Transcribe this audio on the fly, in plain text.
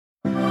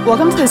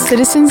Welcome to the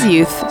Citizens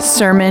Youth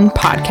Sermon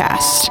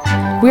Podcast.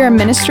 We are a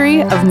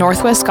ministry of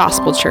Northwest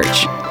Gospel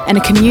Church and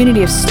a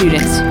community of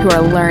students who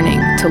are learning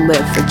to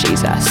live for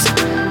Jesus.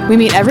 We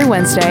meet every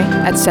Wednesday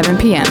at 7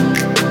 p.m.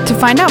 To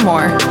find out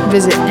more,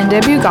 visit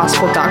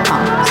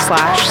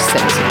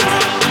nwgospel.com/citizens.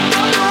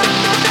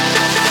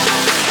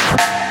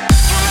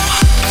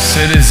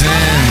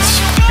 Citizens,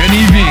 good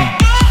evening.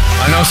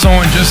 I know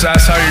someone just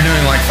asked how you're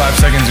doing like 5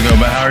 seconds ago,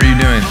 but how are you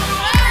doing?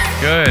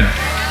 Good.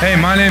 Hey,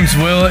 my name's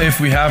Will, if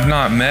we have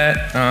not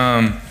met.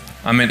 I'm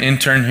an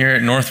intern here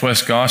at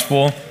Northwest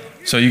Gospel,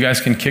 so you guys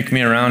can kick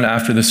me around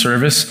after the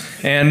service.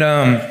 And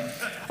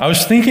I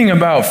was thinking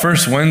about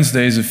First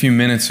Wednesdays a few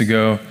minutes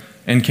ago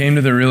and came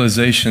to the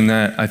realization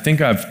that I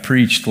think I've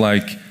preached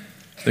like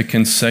the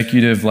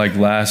consecutive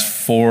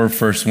last 4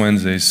 First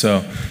Wednesdays.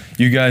 So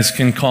you guys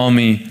can call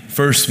me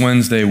First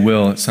Wednesday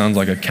Will. It sounds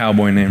like a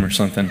cowboy name or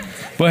something.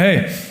 But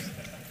hey,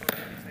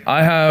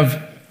 I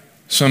have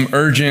some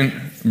urgent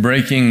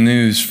breaking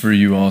news for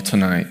you all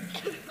tonight.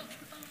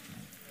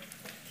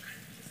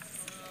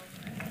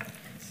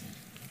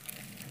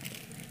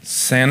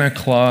 Santa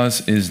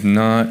Claus is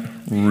not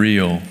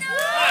real.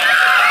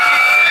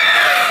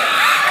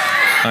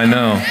 I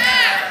know.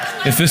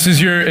 If this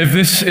is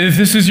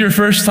your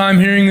first time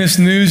hearing this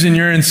news and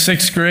you're in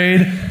 6th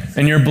grade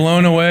and you're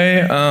blown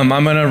away, I'm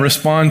going to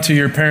respond to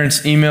your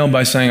parents' email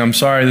by saying, I'm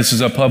sorry, this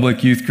is a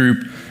public youth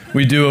group.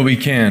 We do what we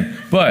can.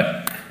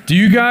 But do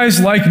you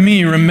guys, like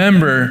me,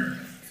 remember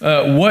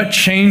what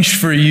changed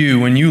for you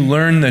when you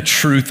learned the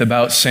truth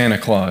about Santa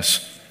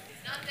Claus?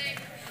 Nothing.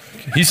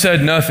 He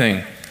said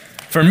nothing.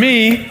 For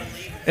me,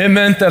 it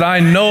meant that I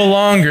no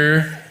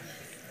longer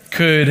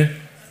could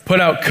put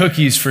out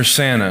cookies for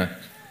Santa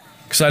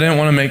because I didn't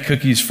want to make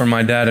cookies for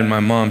my dad and my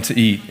mom to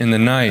eat in the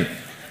night.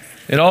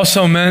 It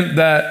also meant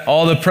that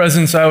all the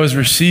presents I was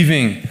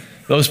receiving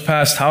those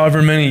past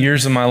however many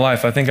years of my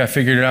life, I think I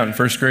figured it out in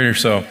 1st grade or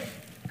so,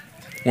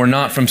 were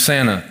not from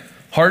Santa.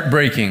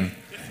 Heartbreaking,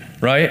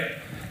 right?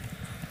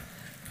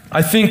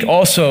 I think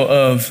also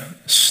of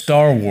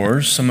Star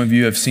Wars. Some of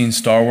you have seen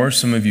Star Wars,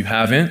 some of you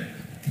haven't.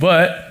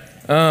 But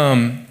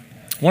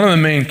one of the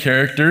main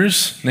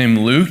characters, named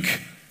Luke,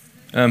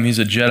 he's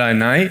a Jedi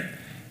Knight.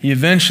 He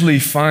eventually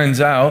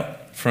finds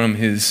out from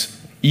his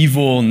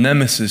evil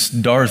nemesis,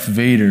 Darth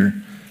Vader,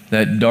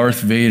 that Darth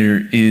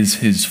Vader is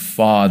his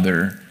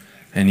father.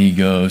 And he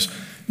goes,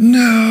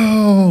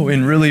 no,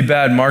 in really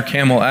bad Mark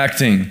Hamill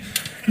acting.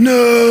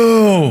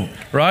 No,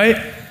 right?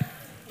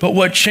 But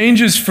what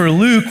changes for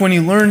Luke when he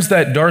learns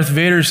that Darth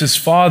Vader's his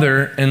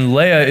father and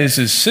Leia is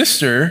his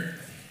sister,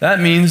 that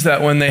means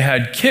that when they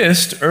had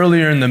kissed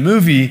earlier in the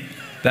movie,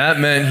 that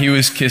meant he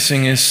was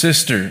kissing his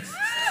sister.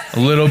 A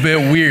little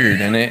bit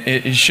weird, and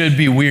it should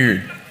be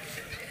weird.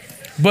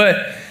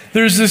 But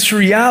there's this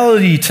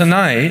reality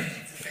tonight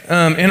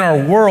in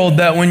our world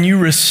that when you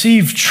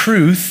receive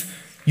truth,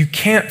 you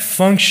can't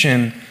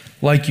function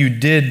like you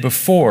did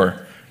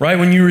before, right?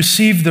 When you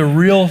receive the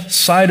real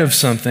side of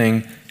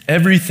something,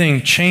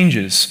 everything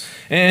changes.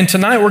 And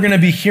tonight we're going to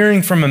be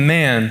hearing from a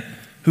man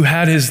who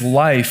had his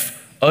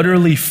life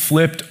utterly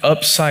flipped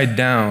upside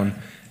down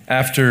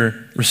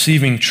after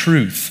receiving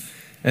truth.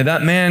 And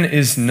that man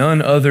is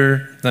none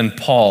other than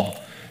Paul.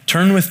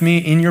 Turn with me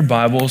in your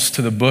Bibles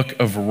to the book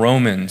of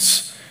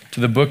Romans.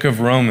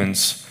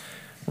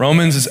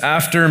 Romans is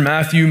after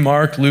Matthew,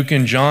 Mark, Luke,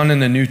 and John in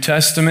the New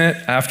Testament,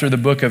 after the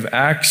book of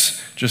Acts,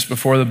 just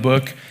before the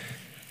book,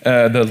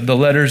 the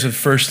letters of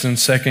 1st and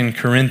 2nd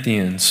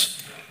Corinthians.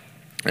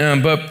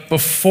 But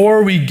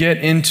before we get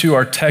into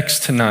our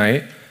text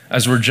tonight,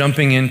 as we're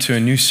jumping into a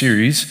new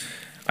series,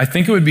 I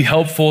think it would be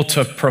helpful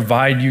to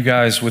provide you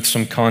guys with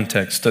some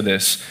context to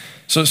this.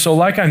 So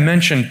like I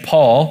mentioned,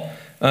 Paul,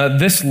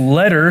 this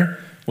letter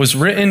was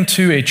written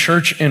to a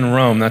church in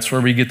Rome. That's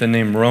where we get the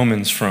name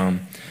Romans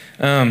from.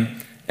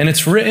 And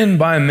it's written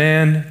by a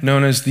man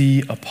known as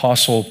the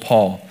Apostle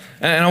Paul.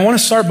 And I want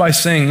to start by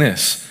saying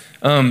this.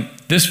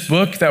 This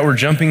book that we're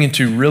jumping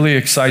into really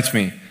excites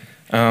me.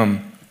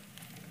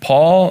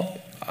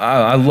 Paul,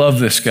 I love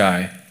this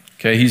guy.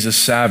 Okay, he's a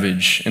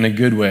savage in a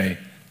good way.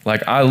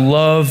 I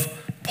love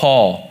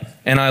Paul,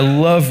 and I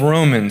love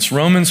Romans.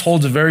 Romans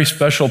holds a very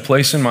special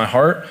place in my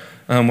heart.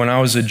 When I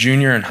was a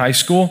junior in high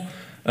school,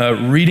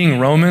 reading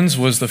Romans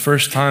was the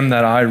first time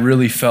that I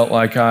really felt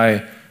like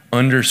I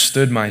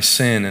understood my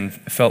sin and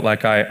felt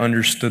like I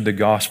understood the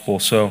gospel.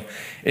 So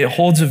it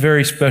holds a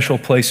very special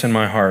place in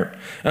my heart.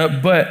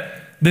 But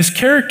this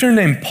character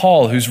named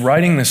Paul, who's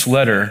writing this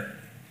letter,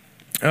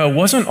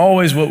 wasn't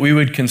always what we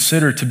would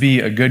consider to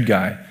be a good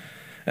guy.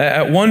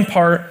 At one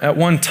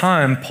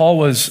time, Paul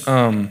was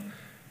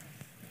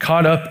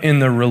caught up in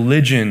the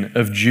religion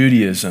of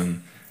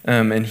Judaism,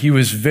 and he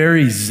was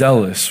very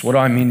zealous. What do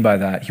I mean by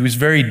that? He was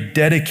very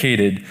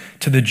dedicated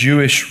to the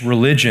Jewish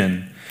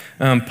religion.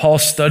 Paul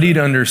studied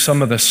under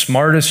some of the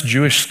smartest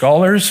Jewish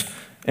scholars,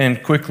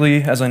 and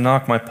quickly, as I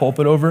knock my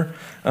pulpit over,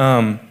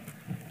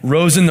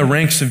 rose in the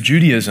ranks of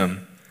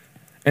Judaism.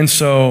 And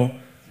so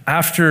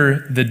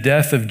after the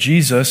death of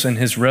Jesus and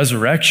his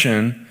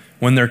resurrection,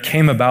 when there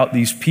came about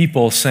these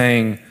people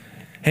saying,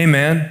 hey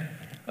man,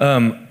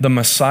 the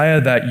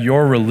Messiah that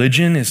your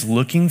religion is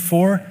looking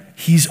for,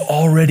 he's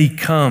already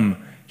come.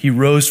 He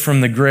rose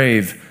from the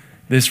grave.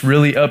 This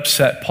really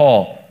upset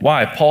Paul.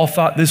 Why? Paul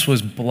thought this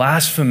was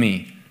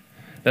blasphemy,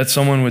 that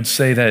someone would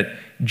say that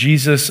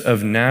Jesus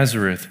of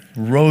Nazareth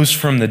rose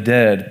from the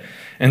dead.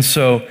 And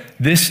so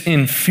this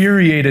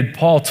infuriated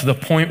Paul to the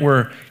point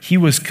where he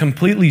was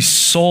completely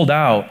sold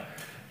out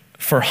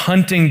for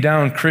hunting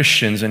down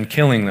Christians and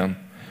killing them.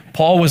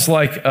 Paul was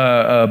like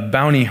a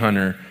bounty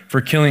hunter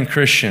for killing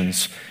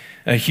Christians.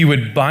 He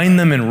would bind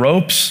them in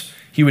ropes.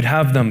 He would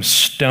have them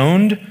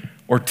stoned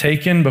or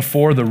taken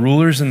before the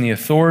rulers and the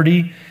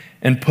authority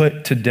and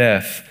put to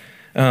death.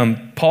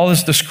 Paul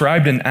is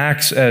described in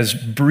Acts as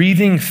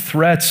breathing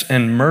threats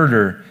and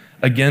murder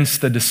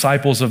against the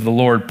disciples of the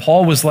Lord.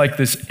 Paul was like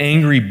this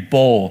angry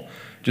bull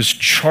just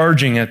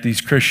charging at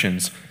these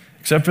Christians,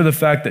 except for the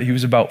fact that he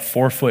was about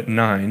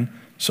 4'9".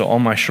 So all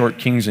my short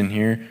kings in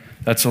here,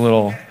 that's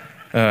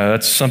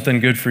something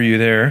good for you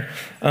there.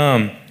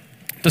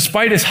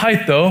 Despite his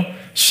height though,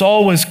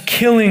 Saul was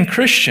killing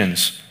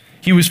Christians.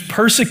 He was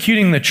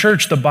persecuting the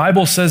church. The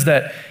Bible says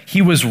that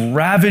he was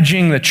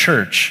ravaging the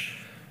church.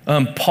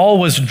 Paul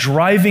was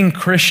driving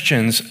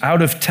Christians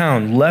out of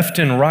town, left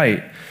and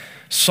right.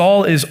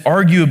 Saul is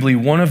arguably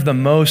one of the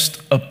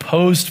most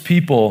opposed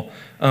people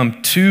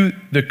to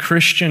the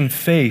Christian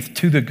faith,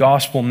 to the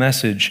gospel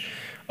message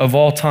of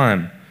all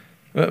time.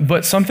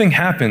 But something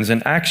happens.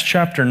 In Acts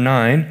chapter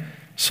 9,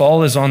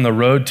 Saul is on the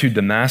road to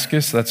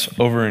Damascus, that's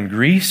over in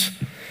Greece,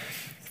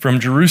 from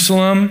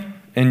Jerusalem,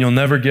 and you'll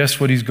never guess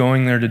what he's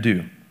going there to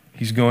do.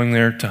 He's going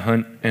there to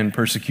hunt and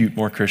persecute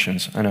more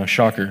Christians. I know,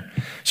 shocker.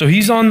 So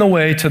he's on the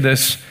way to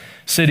this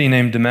city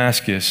named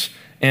Damascus,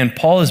 and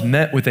Paul is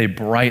met with a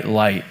bright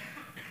light.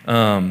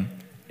 And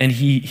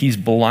he's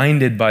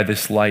blinded by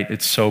this light.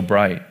 It's so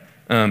bright.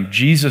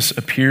 Jesus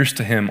appears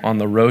to him on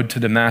the road to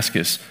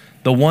Damascus,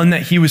 the one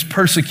that he was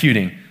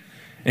persecuting.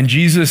 And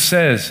Jesus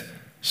says,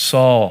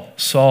 Saul,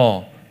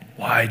 Saul,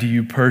 why do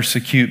you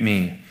persecute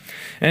me?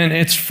 And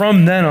it's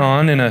from then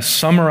on, in a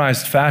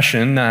summarized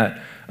fashion,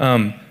 that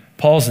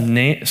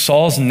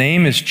Saul's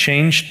name is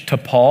changed to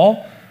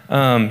Paul.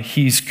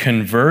 He's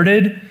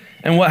converted.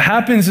 And what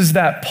happens is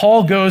that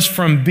Paul goes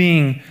from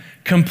being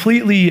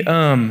completely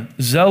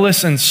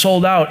zealous and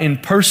sold out in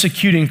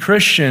persecuting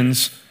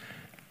Christians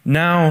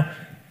now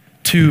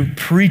to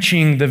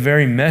preaching the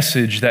very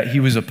message that he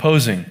was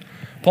opposing.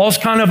 Paul's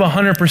kind of a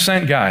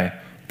 100% guy.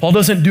 Paul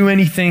doesn't do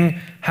anything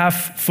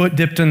half foot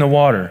dipped in the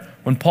water.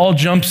 When Paul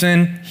jumps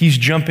in, he's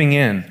jumping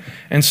in.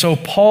 And so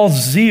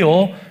Paul's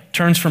zeal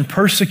turns from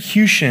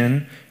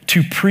persecution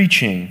to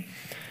preaching.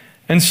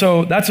 And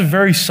so that's a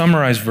very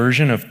summarized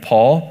version of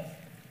Paul.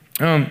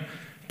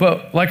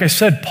 But like I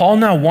said, Paul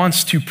now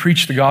wants to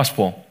preach the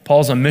gospel.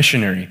 Paul's a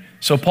missionary.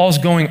 So Paul's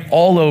going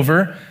all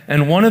over,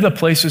 and one of the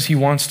places he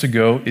wants to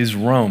go is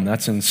Rome.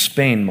 That's in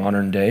Spain,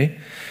 modern day.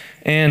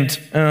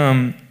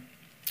 And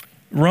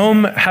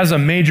Rome has a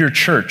major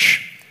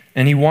church,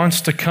 and he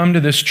wants to come to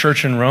this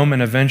church in Rome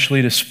and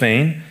eventually to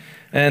Spain.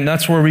 And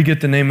that's where we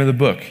get the name of the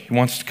book. He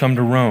wants to come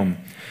to Rome.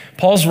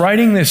 Paul's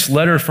writing this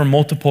letter for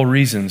multiple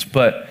reasons,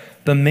 but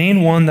the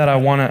main one that I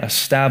want to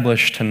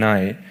establish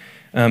tonight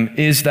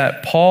is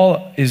that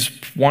Paul is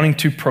wanting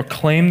to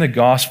proclaim the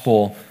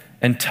gospel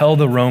and tell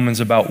the Romans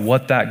about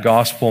what that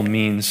gospel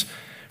means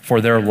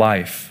for their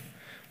life.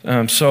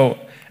 So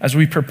as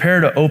we prepare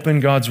to open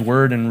God's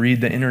word and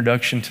read the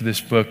introduction to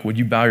this book, would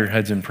you bow your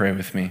heads and pray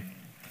with me?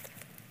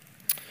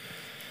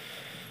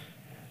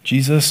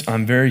 Jesus,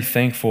 I'm very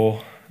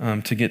thankful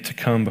to get to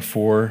come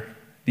before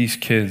these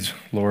kids,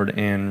 Lord,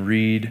 and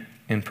read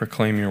and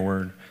proclaim your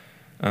word.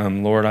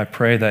 Lord, I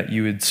pray that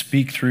you would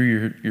speak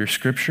through your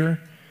scripture,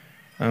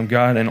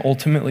 God, and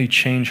ultimately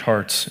change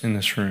hearts in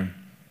this room.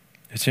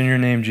 It's in your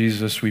name,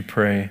 Jesus, we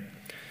pray.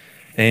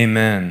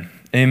 Amen.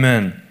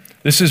 Amen.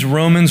 This is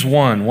Romans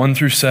 1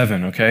 through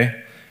 7,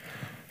 okay?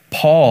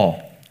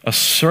 Paul, a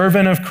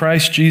servant of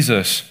Christ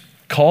Jesus,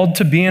 called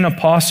to be an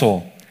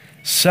apostle,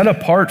 set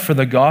apart for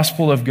the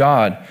gospel of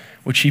God,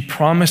 which he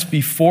promised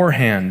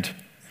beforehand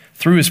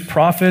through his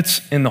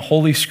prophets in the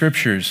Holy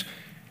Scriptures,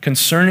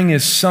 concerning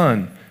his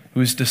Son,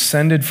 who is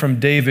descended from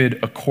David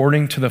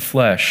according to the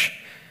flesh,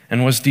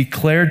 and was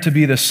declared to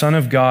be the Son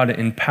of God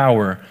in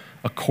power,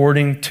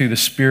 according to the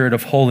Spirit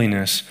of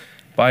holiness,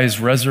 by his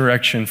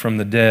resurrection from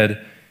the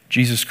dead,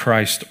 Jesus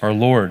Christ our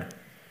Lord,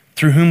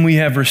 through whom we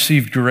have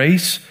received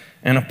grace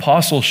and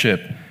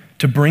apostleship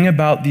to bring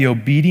about the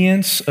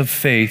obedience of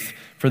faith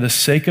for the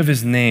sake of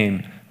his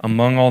name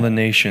among all the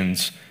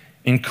nations,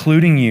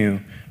 including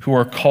you who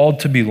are called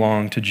to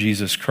belong to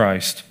Jesus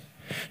Christ.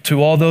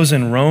 To all those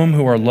in Rome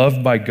who are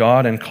loved by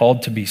God and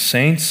called to be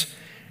saints,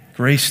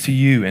 grace to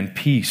you and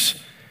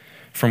peace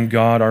from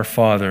God our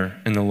Father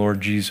and the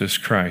Lord Jesus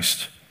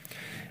Christ.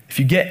 If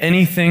you get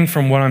anything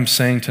from what I'm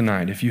saying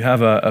tonight, if you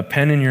have a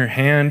pen in your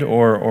hand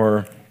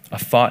or a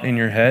thought in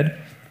your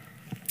head,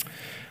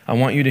 I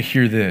want you to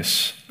hear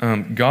this.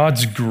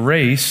 God's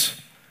grace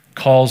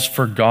calls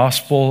for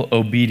gospel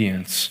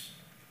obedience.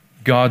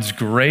 God's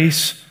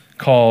grace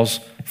calls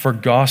for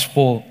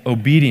gospel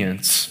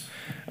obedience.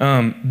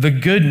 The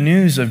good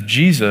news of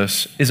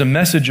Jesus is a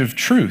message of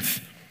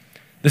truth.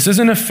 This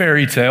isn't a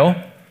fairy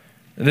tale.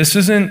 This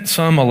isn't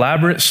some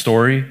elaborate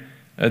story.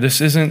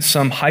 This isn't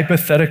some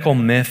hypothetical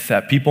myth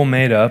that people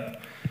made up.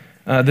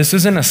 This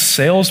isn't a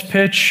sales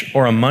pitch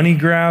or a money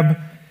grab,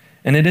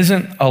 and it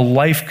isn't a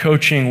life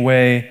coaching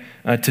way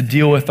to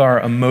deal with our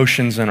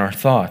emotions and our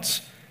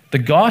thoughts. The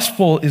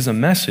gospel is a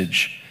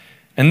message,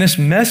 and this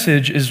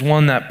message is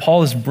one that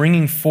Paul is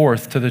bringing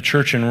forth to the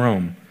church in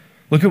Rome.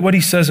 Look at what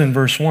he says in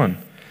verse 1.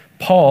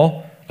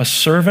 Paul, a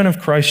servant of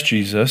Christ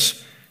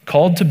Jesus,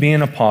 called to be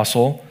an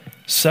apostle,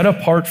 set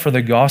apart for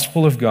the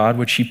gospel of God,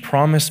 which he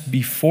promised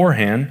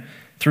beforehand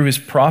through his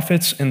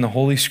prophets in the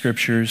Holy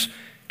Scriptures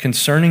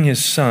concerning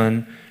his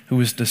Son, who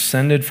was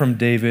descended from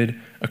David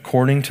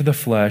according to the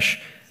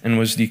flesh and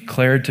was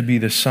declared to be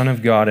the Son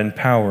of God in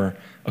power,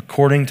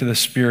 according to the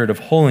Spirit of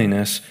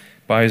holiness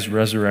by his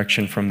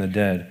resurrection from the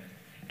dead,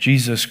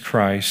 Jesus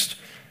Christ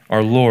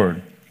our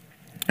Lord.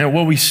 And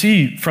what we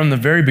see from the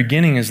very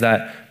beginning is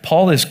that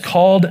Paul is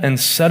called and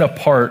set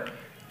apart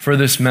for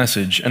this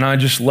message. And I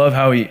just love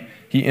how he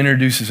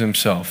introduces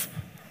himself.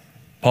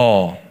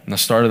 Paul, in the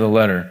start of the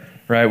letter,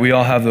 right? We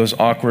all have those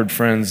awkward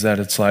friends that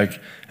it's like,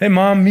 hey,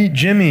 Mom, meet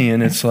Jimmy.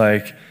 And it's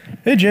like,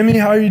 hey, Jimmy,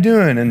 how are you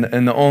doing?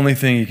 And the only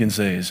thing you can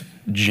say is,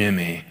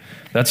 Jimmy.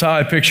 That's how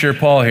I picture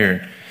Paul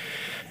here.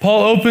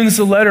 Paul opens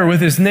the letter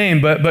with his name,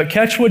 but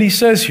catch what he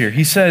says here.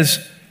 He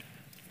says,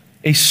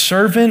 a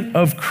servant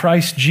of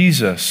Christ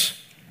Jesus,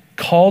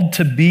 called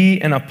to be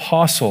an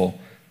apostle,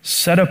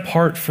 set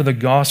apart for the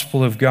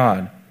gospel of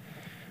God.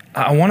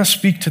 I want to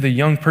speak to the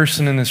young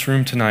person in this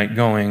room tonight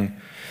going,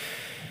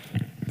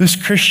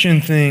 this Christian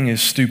thing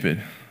is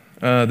stupid.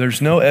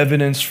 There's no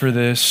evidence for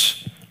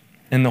this,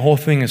 and the whole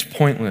thing is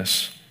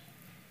pointless.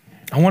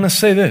 I want to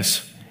say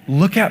this.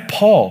 Look at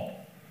Paul.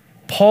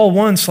 Paul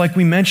once, like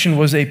we mentioned,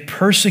 was a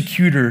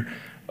persecutor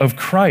of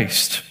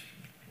Christ.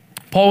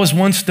 Paul was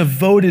once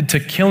devoted to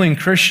killing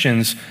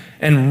Christians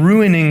and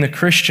ruining the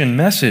Christian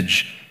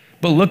message.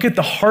 But look at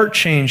the heart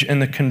change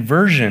and the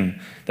conversion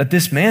that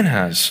this man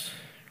has,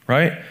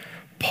 right?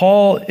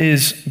 Paul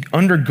is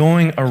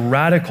undergoing a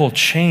radical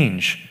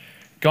change.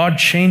 God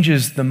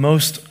changes the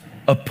most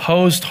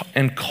opposed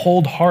and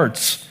cold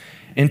hearts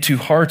into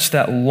hearts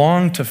that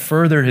long to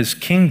further his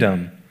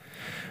kingdom.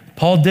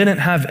 Paul didn't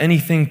have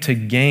anything to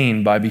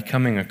gain by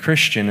becoming a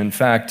Christian. In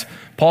fact,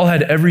 Paul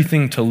had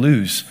everything to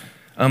lose.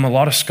 A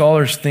lot of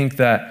scholars think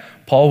that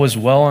Paul was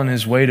well on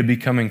his way to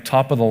becoming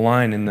top of the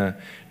line in the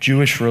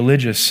Jewish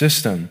religious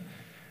system.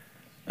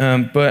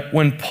 But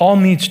when Paul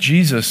meets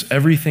Jesus,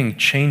 everything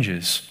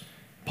changes.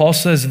 Paul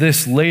says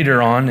this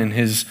later on in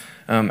his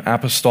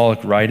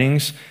apostolic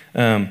writings.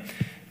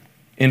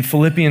 In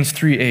Philippians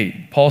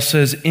 3:8, Paul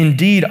says,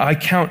 indeed, I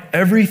count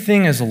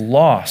everything as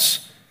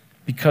loss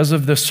because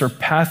of the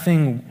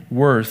surpassing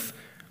worth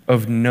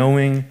of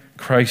knowing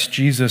Christ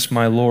Jesus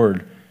my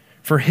Lord.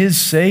 For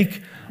his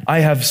sake,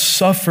 I have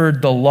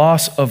suffered the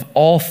loss of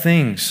all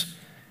things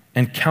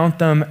and count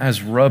them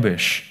as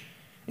rubbish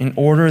in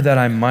order that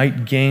I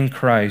might gain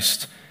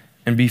Christ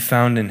and be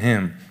found in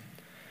him.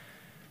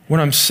 What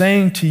I'm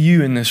saying to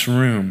you in this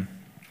room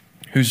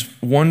who's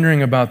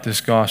wondering about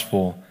this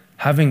gospel,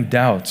 having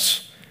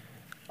doubts,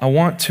 I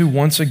want to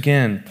once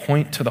again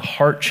point to the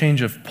heart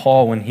change of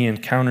Paul when he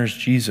encounters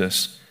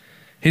Jesus.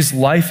 His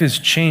life is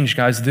changed,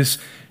 guys. This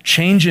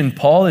change in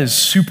Paul is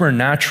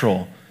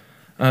supernatural.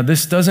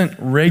 This doesn't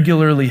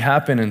regularly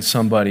happen in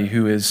somebody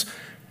who is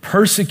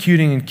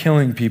persecuting and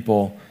killing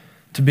people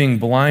to being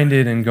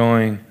blinded and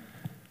going,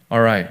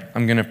 all right,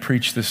 I'm going to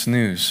preach this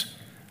news.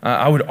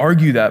 I would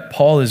argue that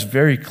Paul is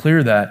very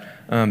clear that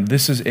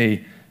this is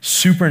a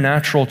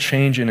supernatural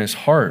change in his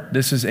heart.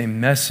 This is a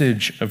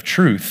message of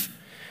truth.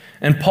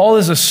 And Paul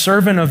is a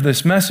servant of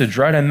this message,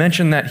 right? I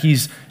mentioned that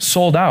he's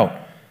sold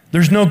out.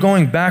 There's no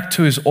going back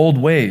to his old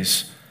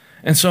ways.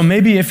 And so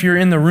maybe if you're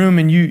in the room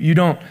and you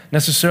don't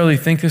necessarily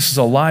think this is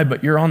a lie,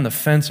 but you're on the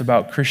fence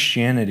about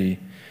Christianity,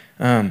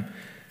 I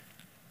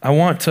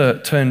want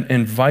to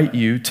invite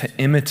you to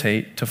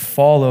imitate, to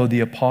follow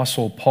the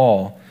Apostle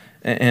Paul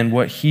and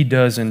what he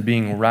does in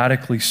being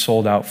radically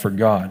sold out for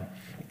God.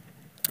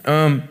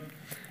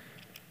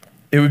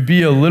 It would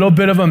be a little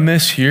bit of a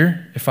miss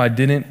here if I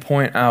didn't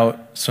point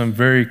out some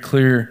very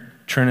clear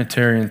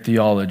Trinitarian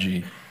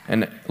theology.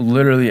 And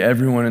literally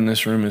everyone in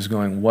this room is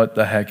going, what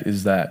the heck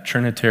is that?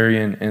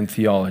 Trinitarian and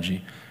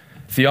theology.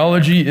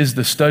 Theology is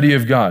the study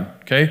of God,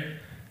 okay?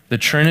 The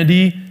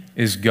Trinity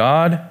is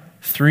God,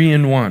 3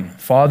 in 1,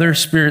 Father,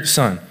 Spirit,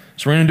 Son.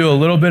 So we're going to do a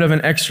little bit of an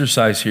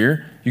exercise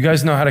here. You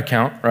guys know how to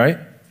count, right?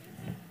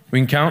 We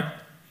can count?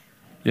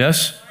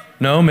 Yes?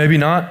 No? Maybe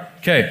not?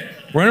 Okay.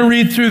 We're going to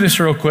read through this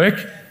real quick,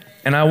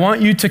 and I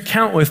want you to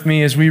count with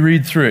me as we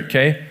read through it,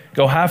 okay?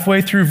 Go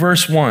halfway through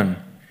verse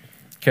 1,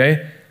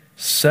 okay?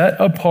 Set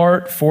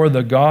apart for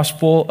the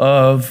gospel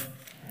of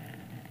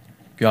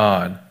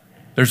God.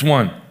 There's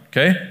 1,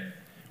 okay?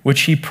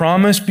 Which he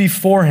promised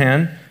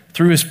beforehand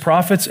through his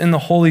prophets in the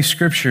Holy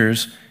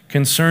Scriptures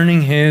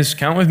concerning his,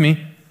 count with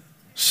me,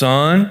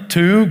 Son,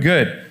 2,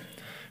 good,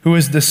 who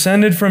is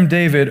descended from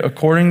David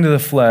according to the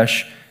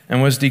flesh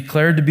and was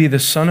declared to be the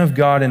Son of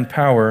God in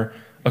power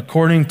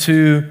according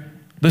to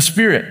the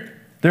Spirit.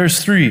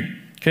 There's three.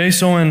 Okay,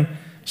 so when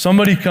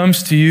somebody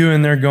comes to you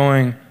and they're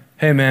going,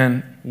 hey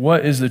man,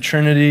 what is the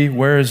Trinity?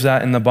 Where is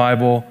that in the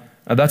Bible?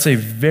 That's a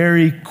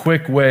very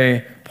quick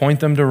way. Point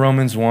them to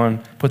Romans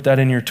 1. Put that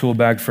in your tool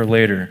bag for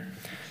later.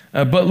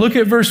 But look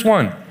at verse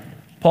 1.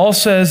 Paul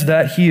says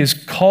that he is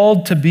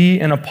called to be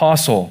an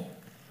apostle.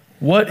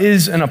 What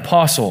is an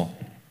apostle?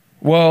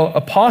 Well,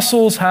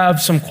 apostles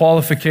have some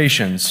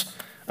qualifications.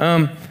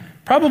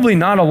 Probably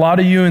not a lot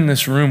of you in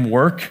this room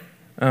work,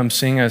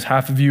 seeing as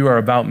half of you are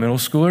about middle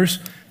schoolers.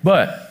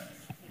 But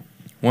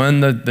when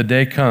the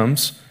day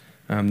comes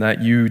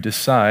that you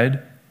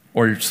decide,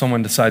 or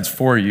someone decides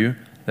for you,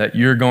 that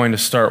you're going to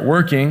start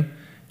working,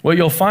 what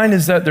you'll find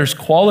is that there's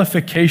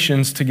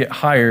qualifications to get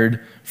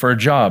hired for a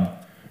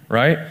job,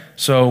 right?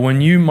 So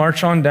when you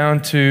march on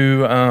down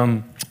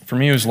to, for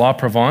me it was La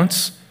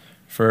Provence,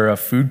 for a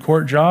food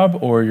court job,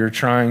 or you're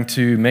trying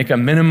to make a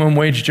minimum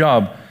wage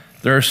job,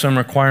 there are some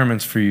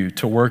requirements for you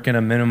to work in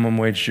a minimum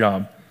wage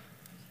job.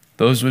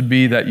 Those would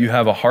be that you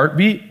have a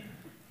heartbeat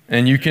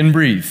and you can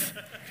breathe.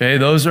 Okay,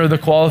 those are the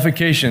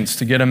qualifications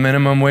to get a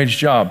minimum wage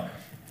job.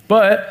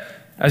 But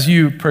as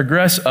you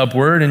progress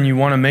upward and you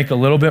want to make a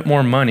little bit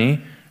more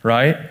money,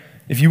 right?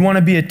 If you want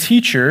to be a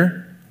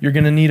teacher, you're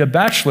going to need a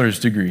bachelor's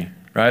degree,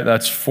 right?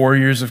 That's 4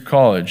 years of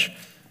college.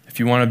 If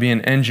you want to be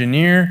an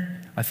engineer,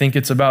 I think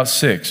it's about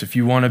 6. If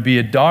you want to be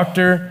a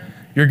doctor,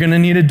 you're going to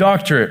need a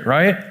doctorate,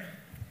 right?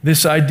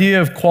 This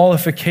idea of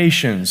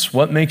qualifications,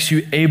 what makes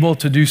you able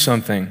to do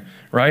something,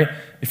 right?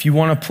 If you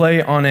want to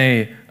play on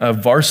a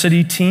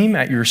varsity team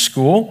at your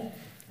school,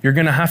 you're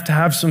going to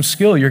have some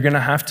skill. You're going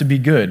to have to be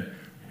good,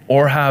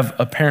 or have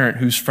a parent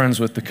who's friends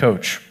with the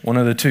coach, one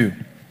of the two.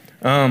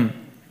 I'm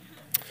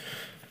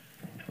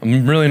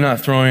really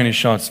not throwing any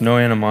shots, no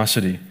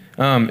animosity.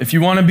 If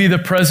you want to be the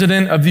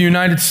president of the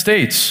United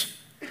States,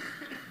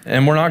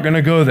 and we're not going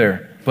to go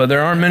there, but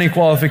there aren't many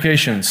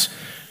qualifications.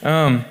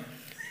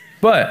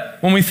 But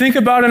when we think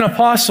about an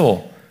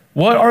apostle,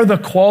 what are the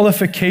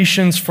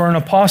qualifications for an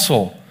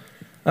apostle?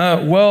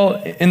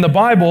 Well, in the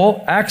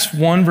Bible, Acts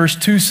 1 verse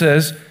 2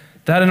 says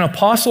that an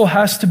apostle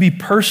has to be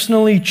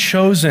personally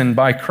chosen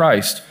by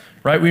Christ,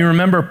 right? We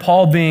remember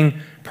Paul being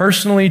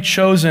personally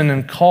chosen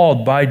and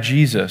called by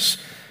Jesus.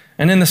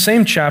 And in the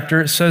same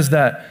chapter, it says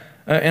that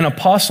an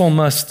apostle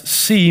must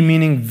see,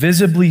 meaning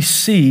visibly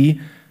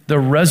see, the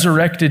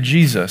resurrected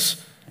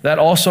Jesus. That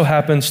also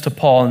happens to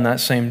Paul in that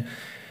same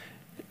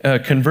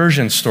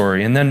conversion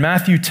story. And then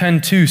Matthew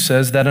 10:2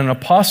 says that an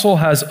apostle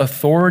has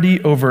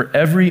authority over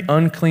every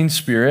unclean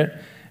spirit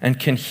and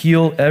can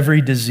heal every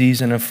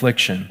disease and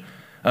affliction.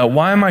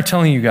 Why am I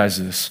telling you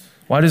guys this?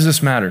 Why does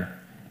this matter?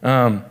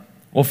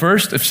 Well,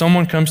 first, if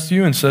someone comes to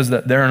you and says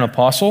that they're an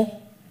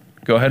apostle,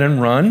 go ahead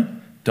and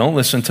run. Don't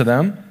listen to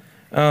them.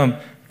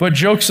 But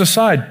jokes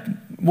aside,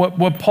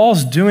 what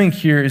Paul's doing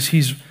here is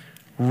he's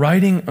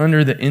writing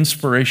under the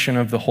inspiration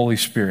of the Holy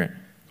Spirit.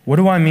 What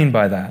do I mean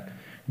by that?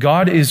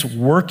 God is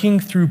working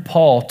through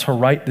Paul to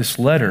write this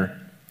letter.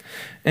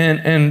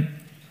 And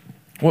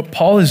what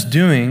Paul is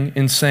doing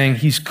in saying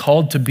he's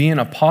called to be an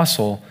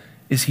apostle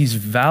is he's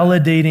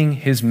validating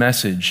his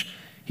message.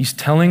 He's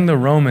telling the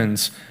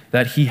Romans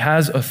that he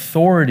has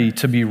authority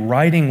to be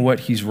writing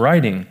what he's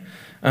writing.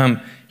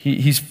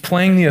 He's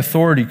playing the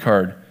authority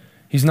card.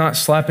 He's not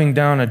slapping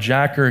down a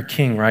jack or a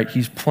king, right?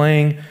 He's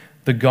playing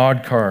the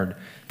God card,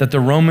 that the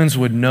Romans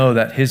would know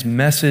that his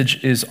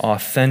message is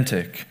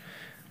authentic.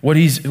 What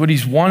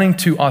he's wanting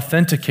to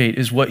authenticate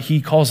is what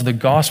he calls the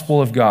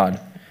gospel of God.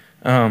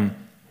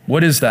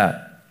 What is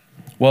that?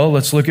 Well,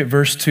 let's look at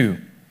verse 2.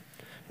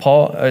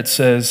 Paul, it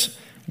says,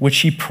 which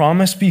he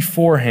promised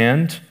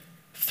beforehand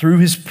through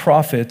his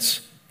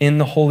prophets in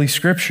the Holy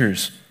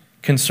Scriptures,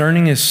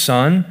 concerning his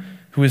Son,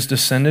 who is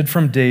descended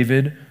from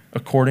David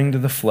according to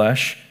the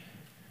flesh,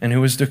 and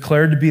who was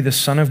declared to be the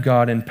Son of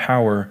God in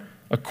power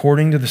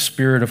according to the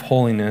Spirit of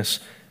holiness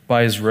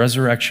by his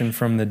resurrection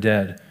from the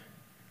dead,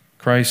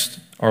 Christ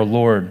our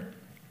Lord.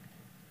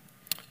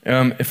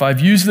 If I've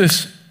used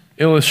this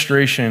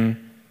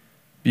illustration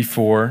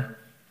before,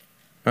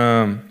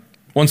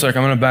 one sec,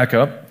 I'm going to back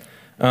up.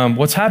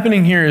 What's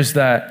happening here is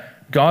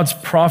that God's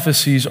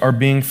prophecies are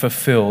being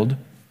fulfilled,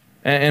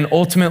 and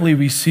ultimately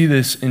we see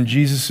this in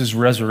Jesus'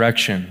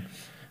 resurrection.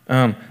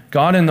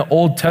 God in the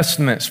Old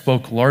Testament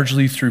spoke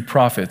largely through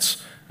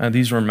prophets.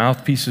 These were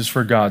mouthpieces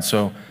for God,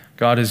 so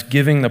God is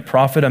giving the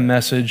prophet a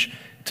message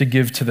to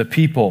give to the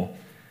people.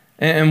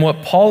 And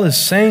what Paul is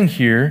saying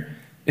here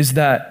is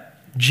that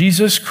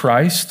Jesus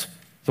Christ,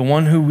 the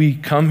one who we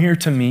come here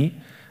to meet,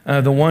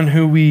 the one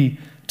who we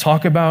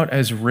talk about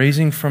as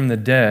raising from the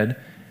dead,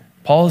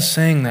 Paul is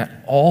saying that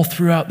all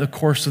throughout the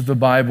course of the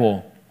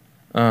Bible,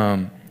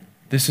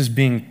 this is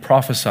being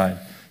prophesied.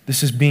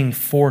 This is being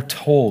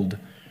foretold,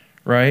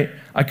 right?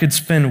 I could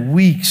spend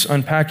weeks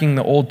unpacking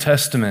the Old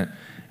Testament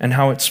and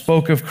how it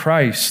spoke of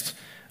Christ,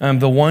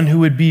 the one who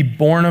would be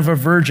born of a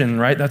virgin,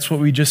 right? That's what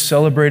we just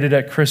celebrated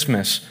at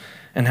Christmas,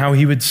 and how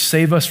he would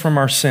save us from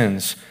our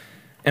sins.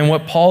 And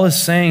what Paul is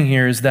saying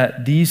here is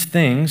that these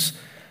things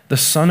the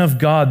Son of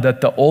God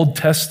that the Old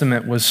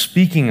Testament was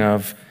speaking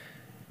of,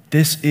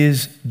 this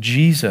is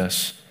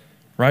Jesus,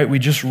 right? We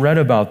just read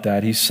about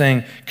that. He's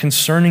saying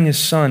concerning his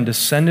Son,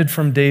 descended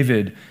from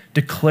David,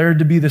 declared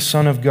to be the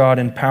Son of God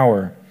in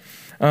power.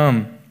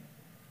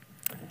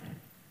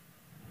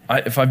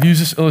 If I've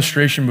used this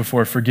illustration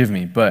before, forgive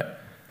me,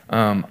 but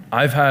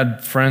I've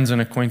had friends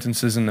and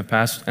acquaintances in the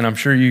past, and I'm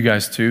sure you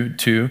guys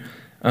too,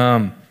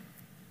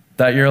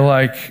 that you're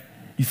like,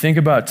 you think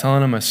about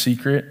telling them a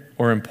secret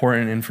or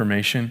important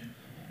information,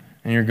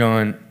 and you're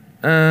going,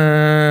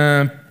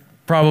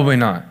 probably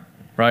not,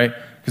 right?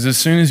 Because as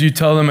soon as you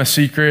tell them a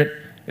secret,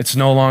 it's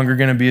no longer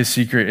going to be a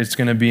secret. It's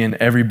going to be and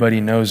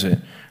everybody knows it,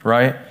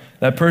 right?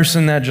 That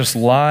person that just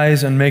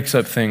lies and makes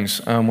up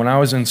things. When I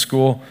was in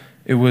school,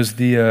 it was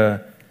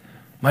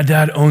my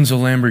dad owns a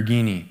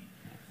Lamborghini.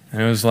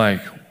 And it was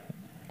like,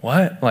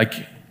 what?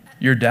 Like,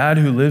 your dad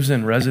who lives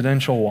in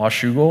residential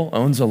Washougal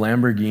owns a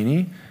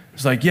Lamborghini?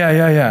 It's like,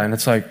 yeah. And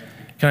it's like,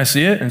 can I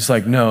see it? And it's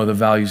like, no, the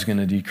value's going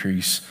to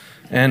decrease.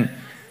 And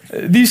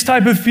these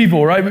type of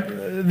people, right?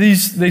 They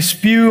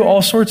spew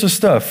all sorts of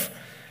stuff.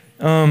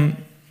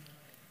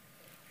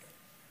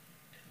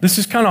 This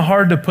is kind of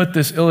hard to put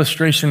this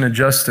illustration to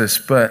justice,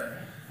 but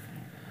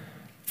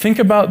think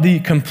about the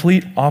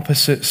complete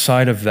opposite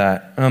side of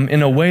that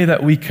in a way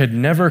that we could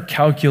never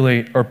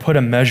calculate or put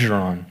a measure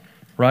on,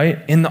 right?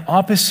 In the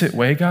opposite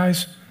way,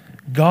 guys,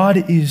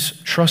 God is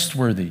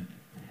trustworthy.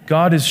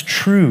 God is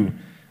true.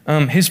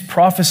 His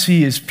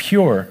prophecy is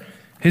pure.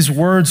 His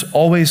words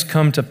always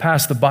come to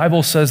pass. The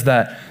Bible says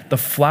that the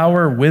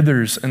flower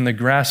withers and the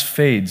grass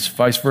fades,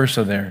 vice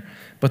versa there.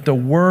 But the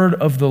word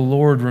of the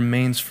Lord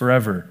remains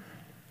forever.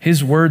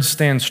 His word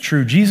stands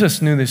true.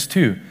 Jesus knew this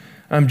too.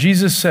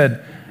 Jesus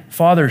said,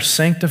 Father,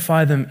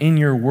 sanctify them in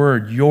your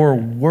word. Your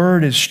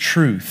word is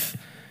truth.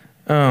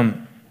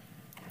 What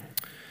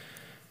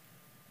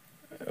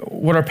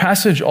our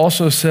passage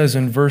also says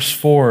in verse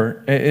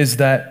 4 is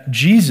that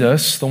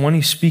Jesus, the one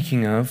he's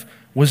speaking of,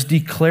 was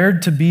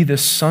declared to be the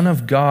Son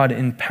of God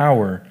in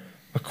power,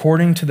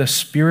 according to the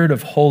Spirit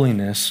of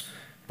holiness,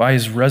 by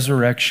his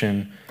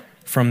resurrection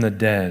from the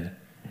dead.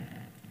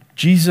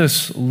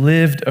 Jesus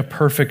lived a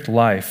perfect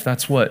life.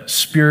 That's what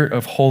Spirit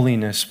of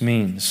holiness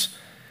means.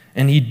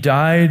 And he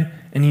died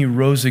and he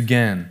rose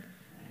again.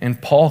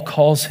 And Paul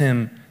calls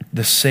him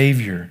the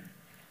Savior.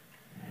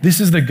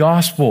 This is the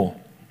gospel.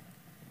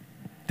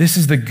 This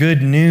is the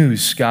good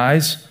news,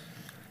 guys.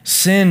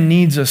 Sin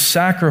needs a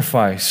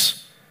sacrifice.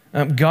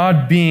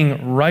 God,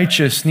 being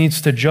righteous, needs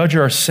to judge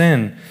our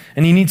sin,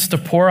 and he needs to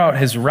pour out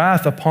his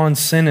wrath upon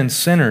sin and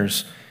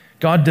sinners.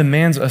 God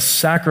demands a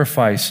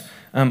sacrifice,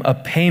 a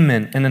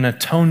payment, and an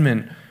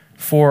atonement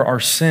for our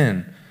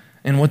sin.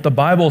 And what the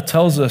Bible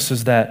tells us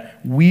is that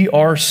we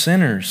are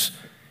sinners.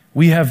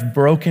 We have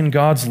broken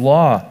God's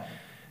law,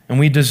 and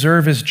we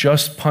deserve his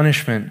just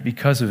punishment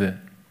because of it.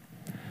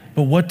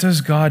 But what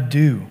does God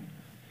do?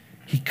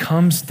 He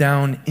comes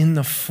down in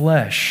the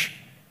flesh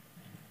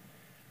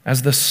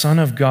as the Son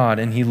of God,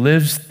 and he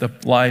lives the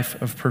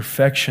life of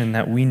perfection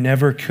that we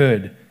never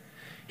could.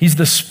 He's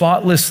the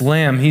spotless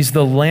lamb. He's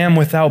the lamb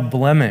without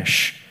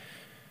blemish.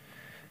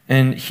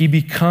 And he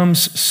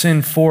becomes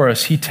sin for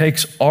us. He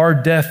takes our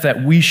death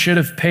that we should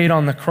have paid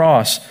on the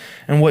cross.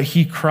 And what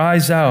he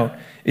cries out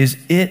is,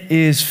 "It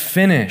is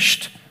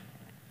finished."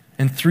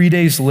 And 3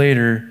 days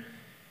later,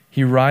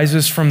 he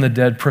rises from the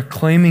dead,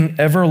 proclaiming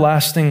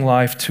everlasting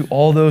life to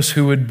all those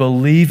who would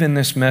believe in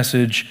this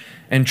message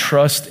and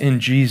trust in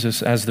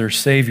Jesus as their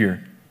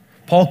Savior.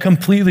 Paul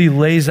completely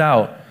lays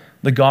out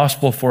the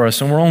gospel for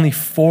us, and we're only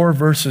 4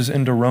 verses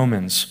into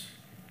Romans.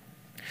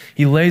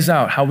 He lays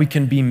out how we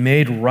can be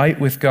made right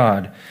with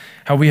God,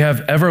 how we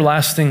have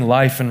everlasting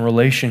life and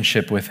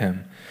relationship with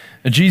him.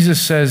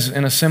 Jesus says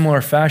in a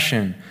similar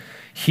fashion,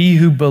 "He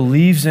who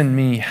believes in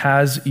me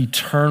has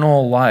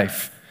eternal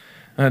life."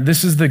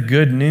 This is the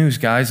good news,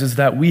 guys, is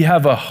that we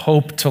have a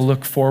hope to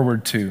look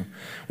forward to.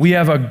 We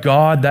have a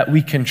God that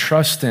we can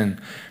trust in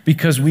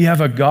because we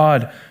have a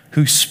God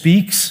who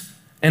speaks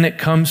and it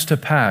comes to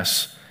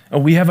pass.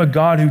 We have a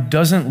God who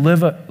doesn't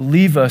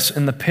leave us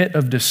in the pit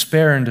of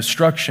despair and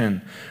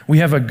destruction. We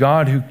have a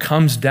God who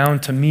comes down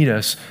to meet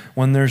us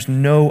when there's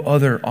no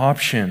other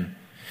option.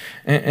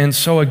 And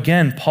so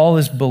again, Paul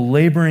is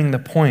belaboring the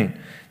point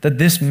that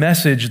this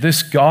message,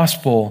 this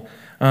gospel,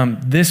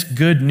 this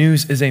good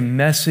news is a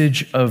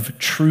message of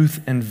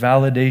truth and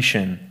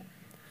validation.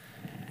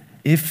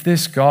 If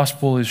this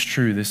gospel is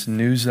true, this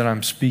news that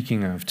I'm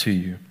speaking of to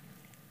you,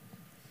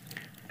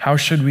 how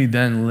should we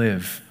then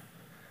live?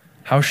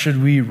 How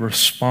should we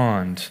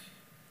respond?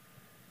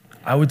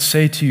 I would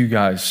say to you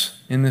guys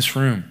in this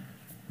room,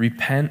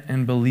 repent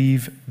and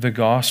believe the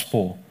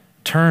gospel.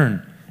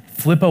 Turn,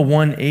 flip a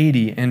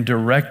 180 and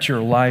direct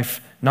your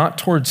life not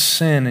towards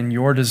sin and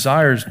your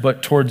desires,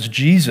 but towards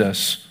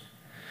Jesus.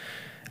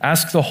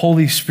 Ask the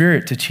Holy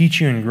Spirit to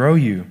teach you and grow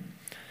you.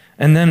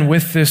 And then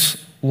with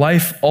this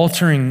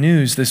life-altering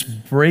news, this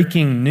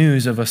breaking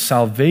news of a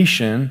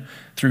salvation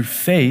through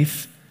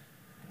faith,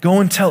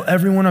 go and tell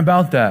everyone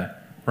about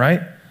that,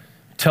 right?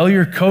 Tell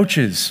your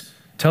coaches,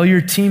 tell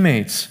your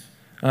teammates,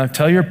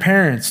 Tell your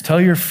parents, tell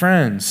your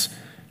friends,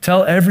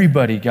 tell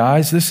everybody,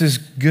 guys. This is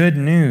good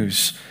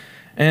news.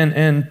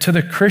 And to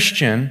the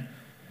Christian,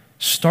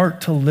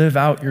 start to live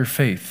out your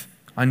faith.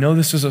 I know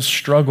this is a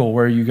struggle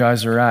where you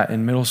guys are at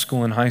in middle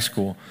school and high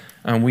school.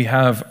 And we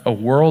have a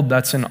world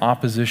that's in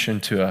opposition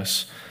to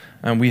us.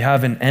 And we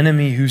have an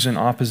enemy who's in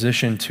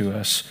opposition to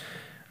us.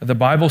 The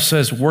Bible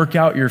says, work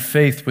out your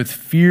faith with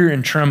fear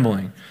and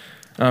trembling.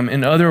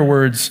 In other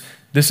words,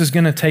 this is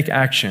going to take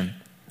action.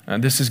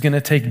 This is going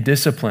to take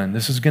discipline.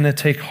 This is going to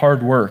take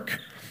hard work.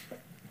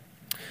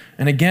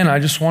 And again, I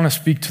just want to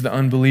speak to the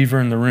unbeliever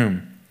in the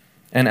room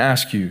and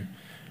ask you,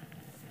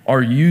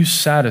 are you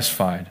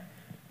satisfied?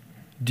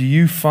 Do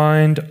you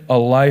find a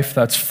life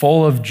that's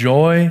full of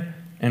joy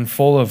and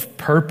full of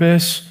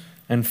purpose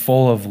and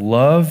full of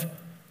love?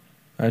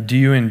 Do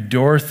you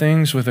endure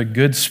things with a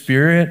good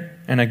spirit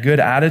and a good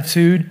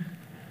attitude?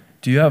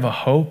 Do you have a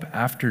hope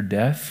after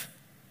death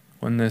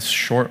when this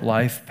short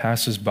life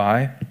passes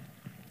by?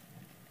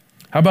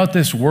 How about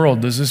this world?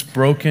 Does this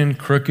broken,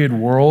 crooked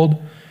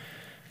world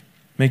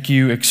make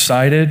you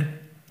excited,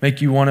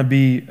 make you want to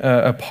be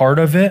a part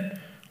of it,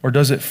 or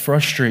does it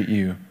frustrate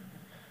you?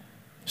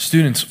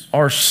 Students,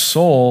 our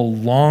soul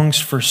longs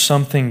for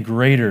something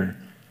greater.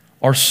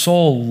 Our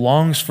soul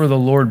longs for the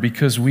Lord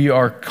because we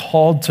are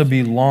called to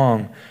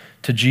belong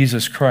to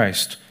Jesus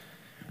Christ.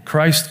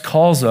 Christ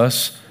calls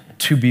us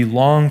to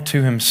belong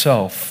to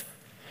himself.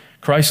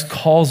 Christ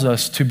calls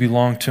us to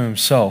belong to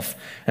himself.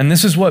 And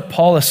this is what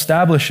Paul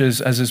establishes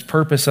as his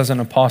purpose as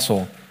an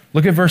apostle.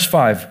 Look at verse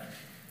 5.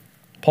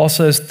 Paul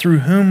says, through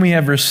whom we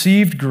have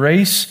received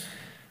grace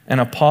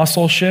and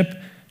apostleship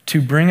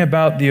to bring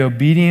about the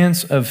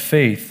obedience of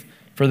faith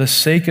for the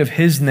sake of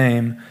his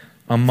name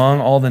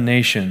among all the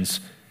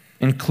nations,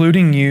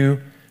 including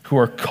you who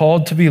are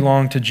called to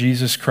belong to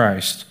Jesus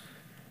Christ.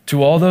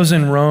 To all those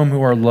in Rome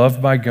who are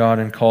loved by God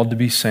and called to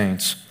be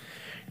saints,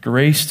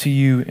 grace to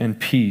you and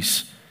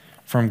peace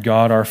from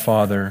God our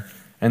Father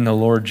and the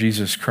Lord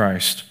Jesus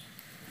Christ.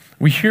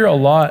 We hear a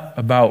lot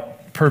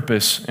about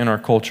purpose in our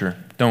culture,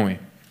 don't we?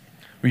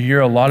 We hear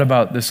a lot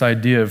about this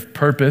idea of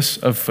purpose,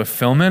 of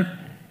fulfillment.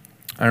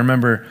 I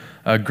remember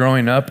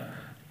growing up,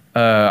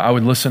 I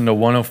would listen to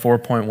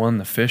 104.1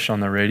 The Fish on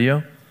the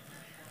radio.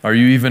 Are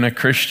you even a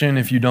Christian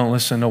if you don't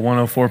listen to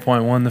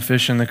 104.1 The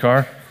Fish in the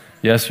car?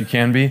 Yes, you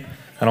can be.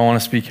 I don't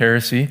want to speak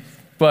heresy.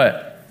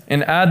 But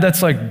an ad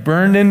that's like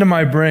burned into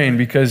my brain,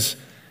 because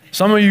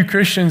some of you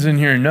Christians in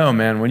here know,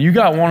 man, when you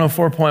got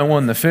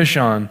 104.1 The Fish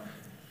on,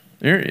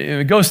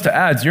 it goes to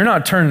ads. You're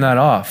not turning that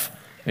off.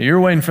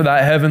 You're waiting for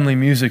that heavenly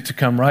music to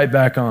come right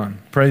back on.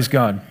 Praise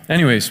God.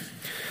 Anyways,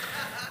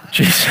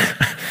 jeez.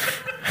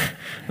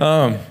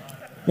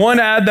 One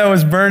ad that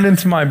was burned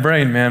into my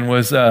brain, man,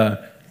 was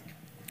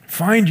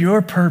find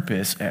your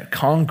purpose at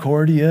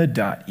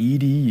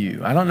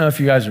concordia.edu. I don't know if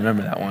you guys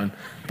remember that one,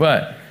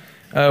 but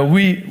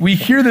we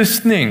hear this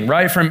thing,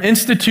 right, from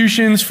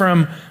institutions,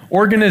 from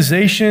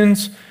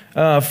organizations,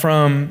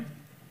 from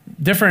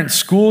different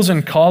schools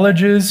and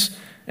colleges,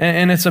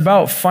 and it's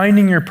about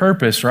finding your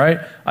purpose, right?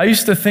 I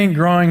used to think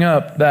growing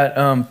up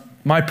that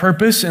my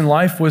purpose in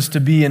life was to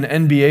be an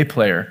NBA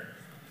player.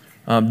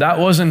 That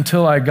wasn't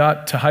until I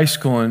got to high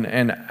school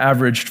and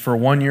averaged for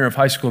 1 year of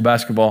high school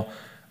basketball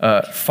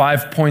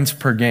 5 points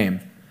per game.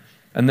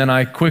 And then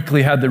I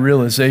quickly had the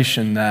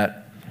realization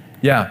that,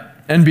 yeah,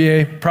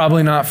 NBA,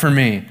 probably not for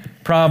me.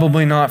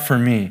 Probably not for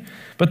me.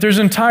 But there's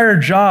entire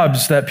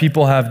jobs that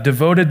people have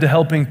devoted to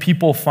helping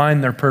people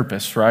find their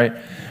purpose, right?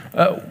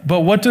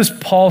 But what does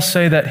Paul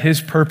say that his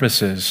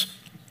purpose is?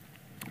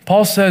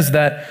 Paul says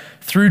that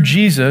through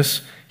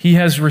Jesus, he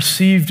has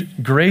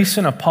received grace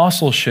and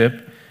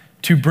apostleship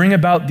to bring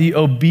about the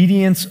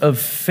obedience of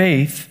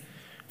faith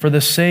for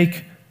the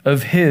sake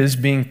of his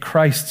being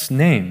Christ's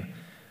name.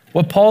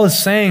 What Paul is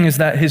saying is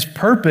that his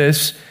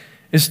purpose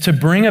is to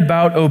bring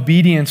about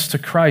obedience to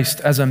Christ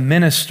as a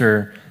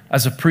minister,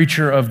 as a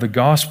preacher of the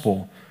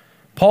gospel.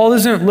 Paul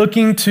isn't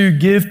looking to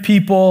give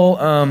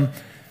people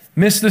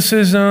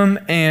mysticism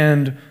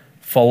and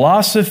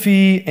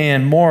philosophy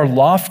and more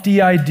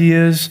lofty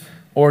ideas,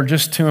 or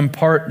just to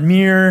impart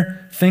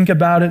mere think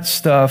about it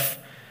stuff.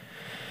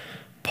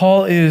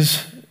 Paul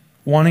is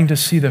wanting to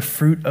see the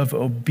fruit of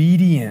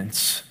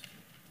obedience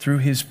through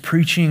his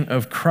preaching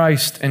of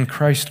Christ and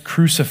Christ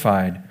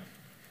crucified.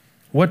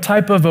 What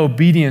type of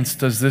obedience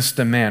does this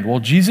demand? Well,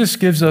 Jesus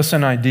gives us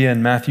an idea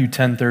in Matthew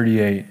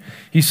 10:38.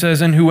 He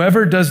says, "And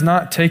whoever does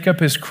not take up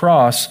his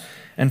cross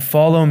and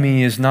follow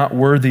me is not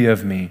worthy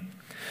of me.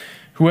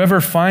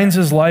 Whoever finds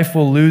his life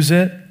will lose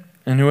it,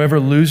 and whoever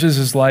loses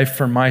his life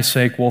for my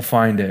sake will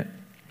find it."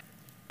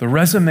 The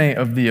resume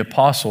of the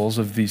apostles,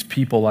 of these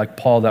people like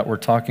Paul that we're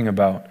talking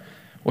about,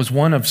 was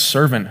one of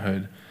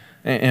servanthood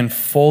and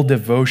full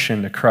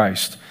devotion to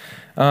Christ.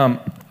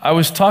 I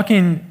was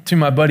talking to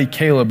my buddy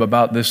Caleb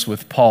about this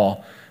with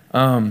Paul.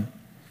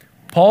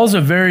 Paul's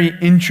a very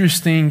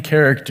interesting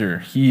character.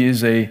 He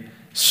is a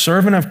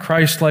servant of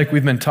Christ like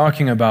we've been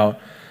talking about,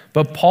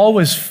 but Paul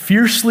was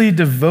fiercely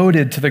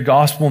devoted to the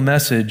gospel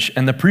message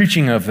and the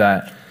preaching of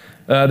that.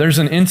 There's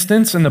an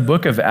instance in the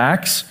book of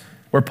Acts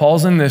where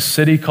Paul's in this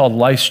city called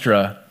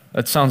Lystra.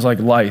 That sounds like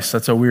lice.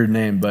 That's a weird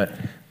name, but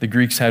the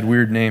Greeks had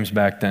weird names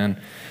back then.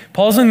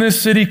 Paul's in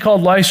this city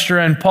called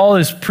Lystra, and Paul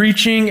is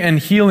preaching and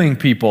healing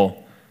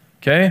people,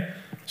 okay?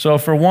 So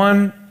for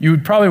one, you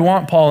would probably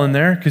want Paul in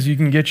there because you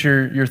can get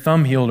your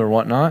thumb healed or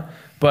whatnot.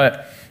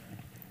 But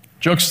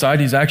jokes aside,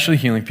 he's actually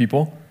healing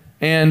people.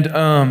 And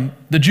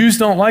the Jews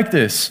don't like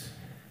this.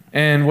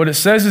 And what it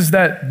says is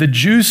that the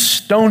Jews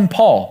stone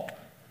Paul.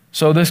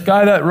 So this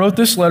guy that wrote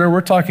this letter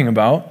we're talking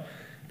about,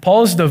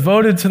 Paul is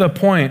devoted to the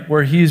point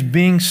where he is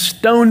being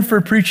stoned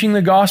for preaching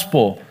the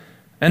gospel.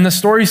 And the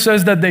story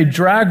says that they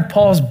dragged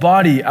Paul's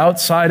body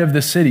outside of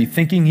the city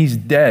thinking he's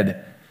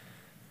dead.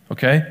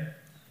 Okay?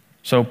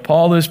 So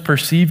Paul is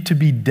perceived to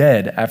be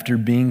dead after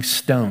being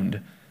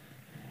stoned.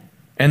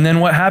 And then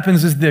what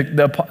happens is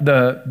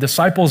the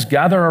disciples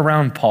gather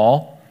around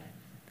Paul,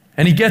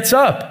 and he gets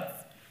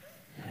up.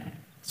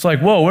 It's like,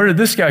 whoa, where did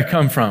this guy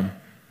come from?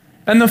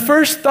 And the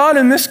first thought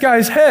in this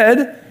guy's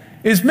head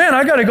is, man,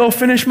 I got to go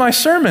finish my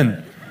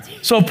sermon.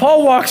 So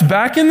Paul walks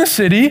back in the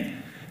city,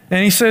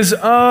 and he says,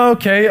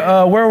 okay,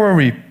 where were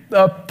we?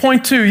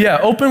 Point 2,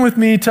 open with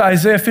me to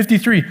Isaiah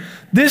 53.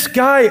 This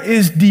guy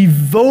is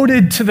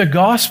devoted to the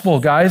gospel,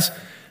 guys.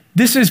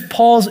 This is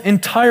Paul's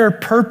entire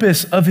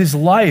purpose of his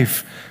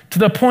life, to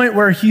the point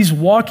where he's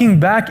walking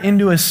back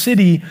into a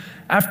city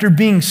after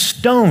being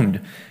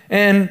stoned.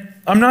 And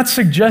I'm not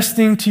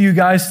suggesting to you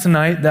guys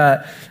tonight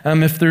that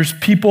if there's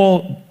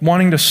people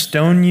wanting to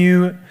stone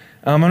you,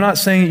 I'm not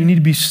saying you need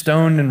to be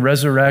stoned and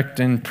resurrect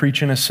and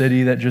preach in a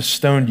city that just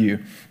stoned you.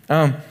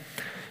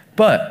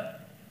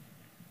 But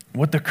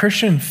what the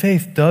Christian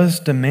faith does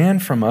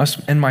demand from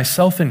us, and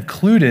myself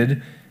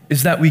included,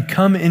 is that we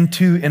come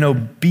into an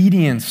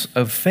obedience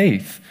of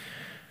faith.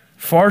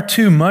 Far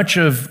too much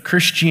of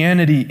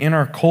Christianity in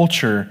our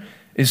culture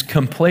is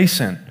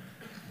complacent,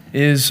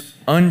 is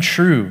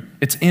untrue.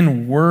 It's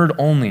in word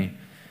only.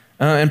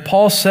 And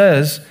Paul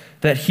says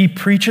that he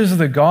preaches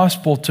the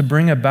gospel to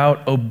bring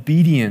about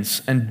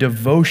obedience and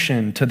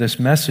devotion to this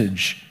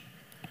message.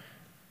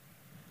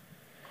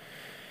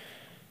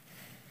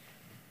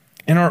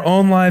 In our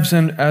own lives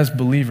and as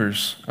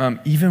believers,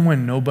 even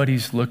when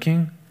nobody's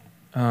looking,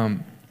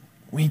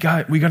 we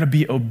got to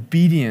be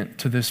obedient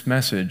to this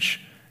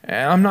message.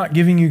 And I'm not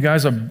giving you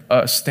guys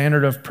a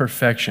standard of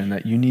perfection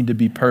that you need to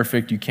be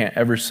perfect, you can't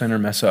ever sin or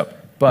mess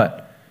up.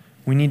 But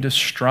we need to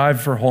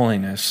strive for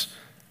holiness.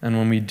 And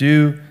when we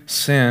do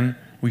sin,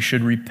 we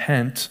should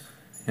repent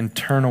and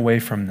turn away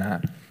from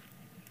that.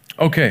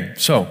 Okay,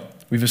 so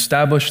we've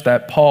established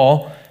that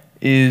Paul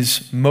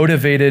is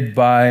motivated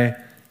by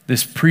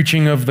this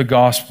preaching of the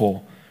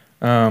gospel.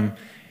 But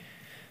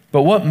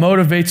what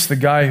motivates the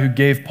guy who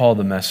gave Paul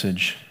the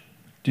message?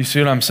 Do you see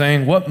what I'm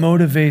saying? What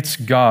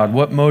motivates God?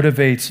 What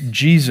motivates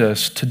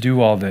Jesus to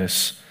do all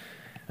this?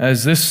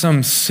 Is this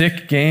some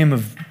sick game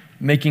of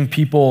making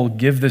people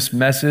give this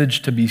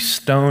message to be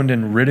stoned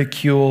and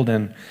ridiculed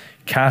and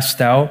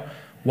cast out?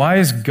 Why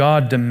is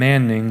God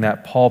demanding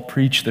that Paul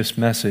preach this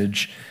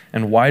message?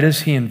 And why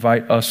does he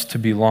invite us to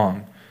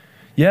belong?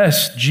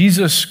 Yes,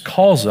 Jesus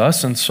calls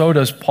us, and so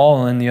does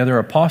Paul and the other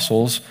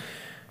apostles,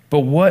 but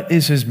what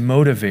is his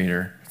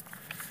motivator?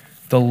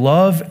 The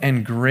love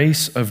and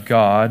grace of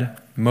God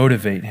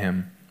motivate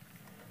him.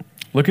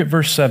 Look at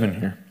verse 7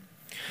 here.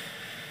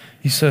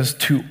 He says,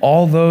 "To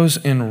all those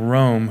in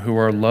Rome who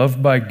are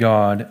loved by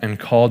God and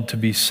called to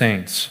be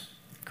saints,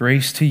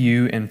 grace to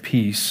you and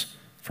peace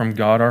from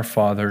God our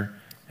Father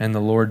and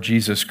the Lord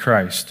Jesus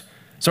Christ."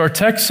 So our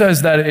text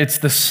says that it's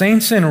the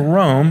saints in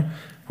Rome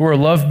who are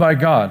loved by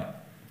God.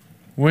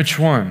 Which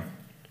one?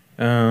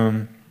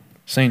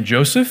 St.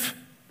 Joseph?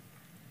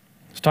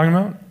 It's talking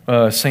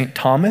about? St.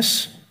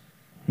 Thomas?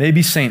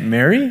 Maybe St.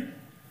 Mary?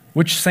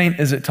 Which saint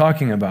is it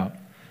talking about?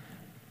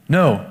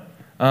 No.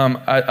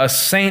 A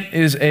saint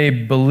is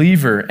a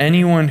believer.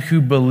 Anyone who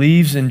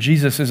believes in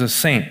Jesus is a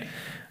saint.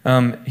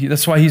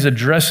 That's why he's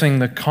addressing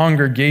the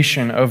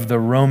congregation of the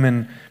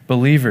Roman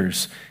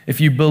believers. If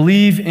you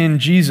believe in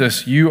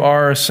Jesus, you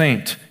are a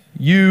saint.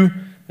 You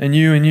and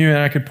you and you, and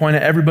I could point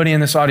at everybody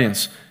in this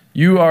audience.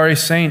 You are a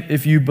saint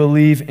if you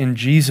believe in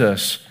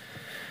Jesus.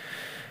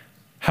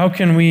 How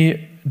can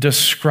we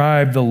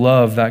describe the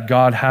love that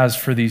God has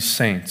for these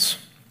saints?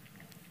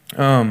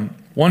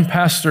 One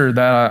pastor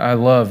that I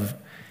love,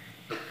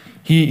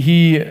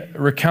 he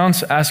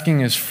recounts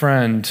asking his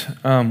friend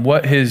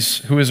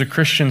who is a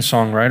Christian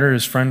songwriter.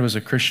 His friend was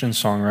a Christian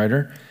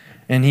songwriter,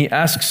 and he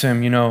asks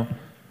him,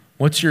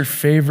 what's your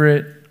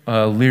favorite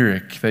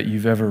lyric that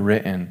you've ever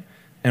written?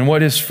 And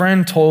what his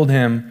friend told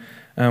him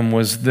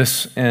was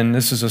this, and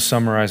this is a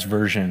summarized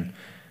version.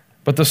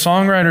 But the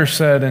songwriter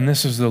said, and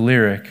this is the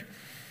lyric,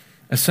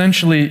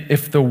 essentially,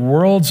 if the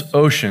world's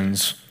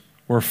oceans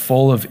were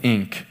full of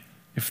ink,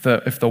 if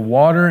the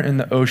water in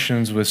the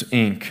oceans was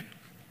ink,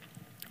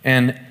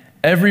 and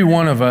every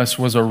one of us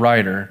was a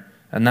writer,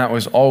 and that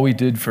was all we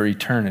did for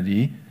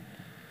eternity,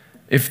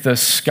 if the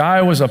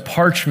sky was a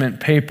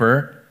parchment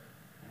paper,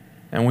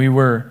 and we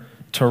were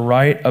to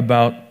write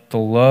about the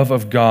love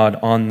of God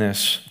on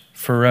this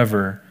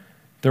forever,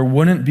 there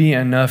wouldn't be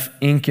enough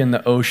ink in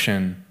the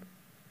ocean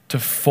to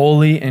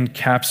fully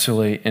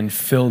encapsulate and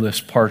fill this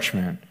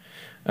parchment.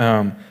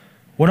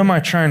 What am I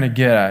trying to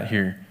get at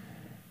here?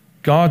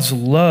 God's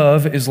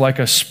love is like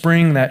a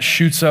spring that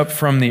shoots up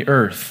from the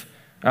earth.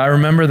 I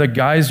remember the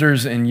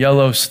geysers in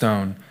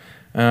Yellowstone,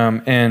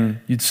 and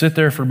you'd sit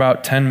there for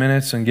about 10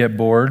 minutes and get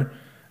bored,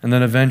 and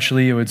then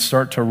eventually it would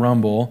start to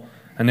rumble,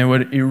 and it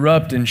would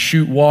erupt and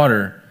shoot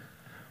water.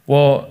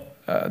 Well,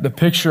 the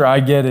picture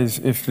I get is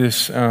if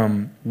this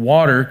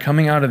water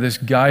coming out of this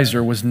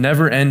geyser was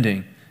never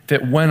ending, if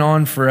it went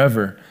on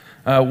forever.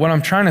 What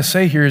I'm trying to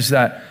say here is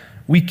that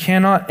we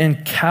cannot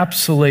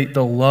encapsulate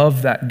the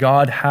love that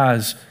God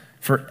has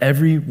for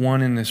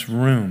everyone in this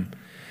room.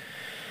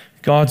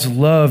 God's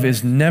love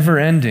is never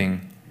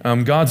ending.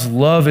 God's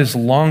love is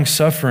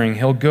long-suffering.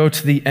 He'll go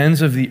to the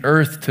ends of the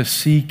earth to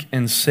seek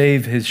and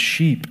save his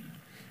sheep.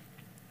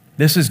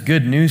 This is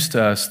good news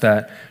to us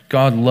that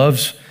God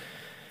loves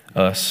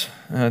us.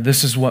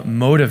 This is what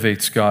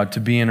motivates God to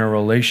be in a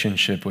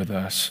relationship with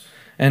us.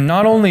 And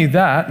not only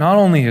that, not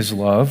only his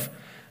love,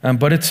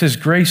 but it's his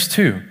grace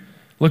too.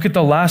 Look at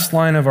the last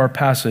line of our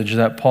passage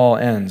that Paul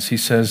ends. He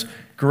says,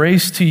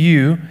 "Grace to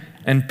you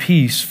and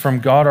peace from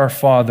God our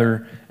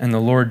Father and the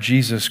Lord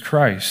Jesus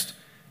Christ."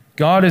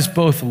 God is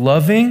both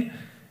loving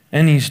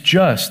and he's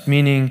just,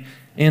 meaning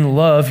in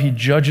love he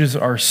judges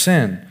our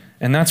sin.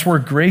 And that's where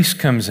grace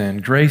comes in.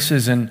 Grace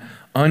is an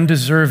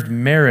undeserved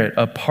merit,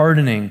 a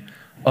pardoning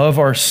of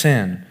our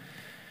sin.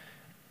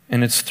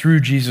 And it's through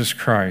Jesus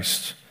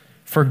Christ.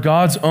 For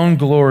God's own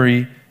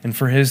glory and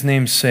for his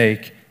name's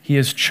sake, he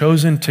has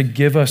chosen to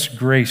give us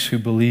grace who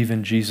believe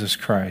in Jesus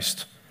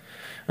Christ.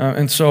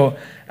 And so,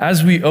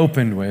 as we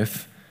opened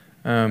with,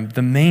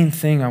 the main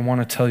thing I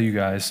want to tell you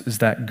guys is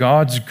that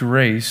God's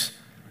grace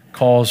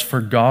calls for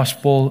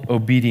gospel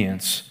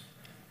obedience.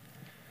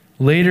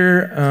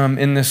 Later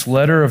in this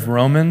letter of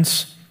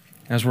Romans,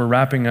 as we're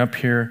wrapping up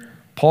here,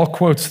 Paul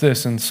quotes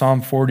this in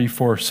Psalm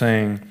 44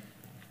 saying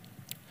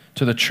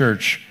to the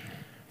church,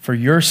 "For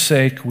your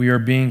sake we are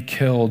being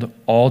killed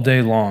all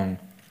day long.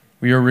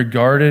 We are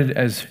regarded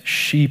as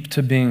sheep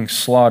to being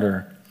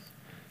slaughtered."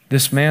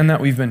 This man that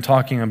we've been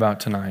talking about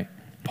tonight,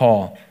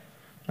 Paul,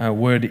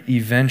 would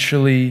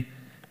eventually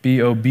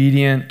be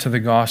obedient to the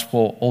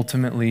gospel,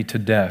 ultimately to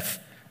death.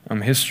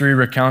 History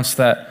recounts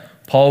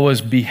that Paul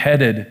was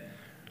beheaded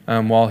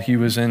while he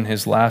was in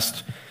his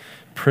last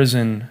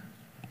prison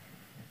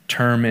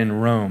term in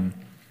Rome,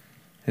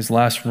 his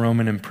last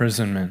Roman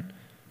imprisonment.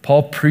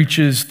 Paul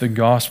preaches the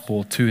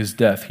gospel to his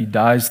death. He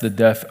dies the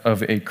death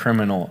of a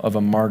criminal, of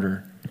a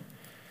martyr.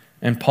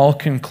 And Paul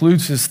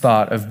concludes his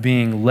thought of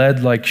being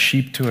led like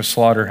sheep to a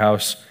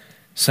slaughterhouse,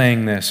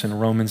 saying this in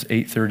Romans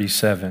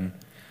 8:37.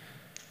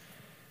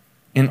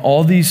 "In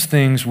all these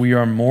things we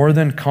are more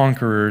than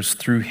conquerors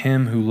through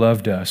him who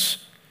loved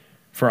us.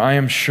 For I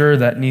am sure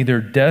that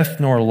neither death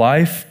nor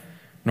life,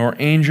 nor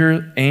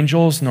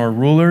angels nor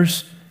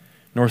rulers,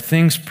 nor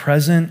things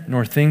present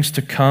nor things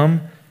to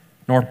come,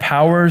 nor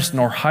powers,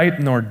 nor height,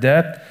 nor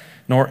depth,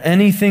 nor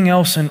anything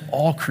else in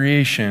all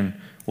creation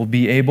will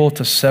be able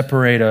to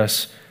separate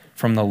us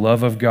from the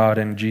love of God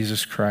in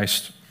Jesus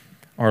Christ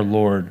our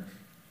Lord."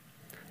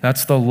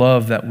 That's the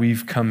love that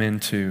we've come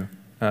into,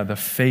 the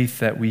faith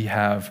that we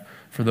have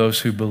for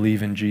those who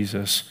believe in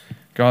Jesus.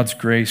 God's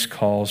grace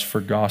calls for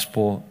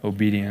gospel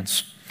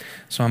obedience.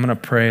 So I'm going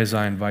to pray as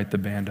I invite the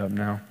band up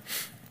now.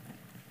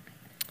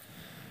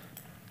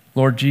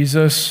 Lord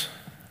Jesus,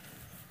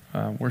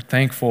 we're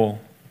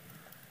thankful,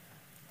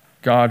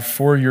 God,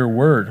 for your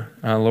word.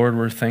 Lord,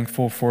 we're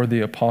thankful for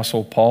the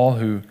Apostle Paul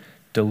who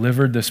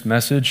delivered this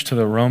message to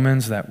the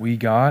Romans that we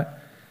got.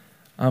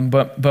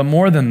 But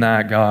more than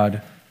that,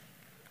 God,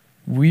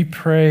 we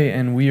pray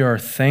and we are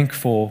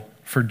thankful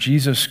for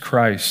Jesus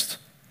Christ,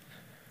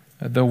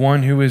 the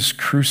one who is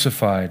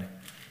crucified,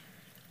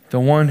 the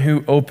one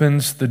who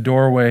opens the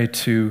doorway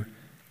to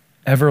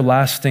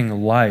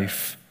everlasting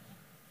life,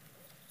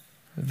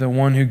 the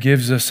one who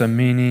gives us a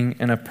meaning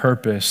and a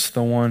purpose,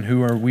 the one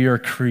who we are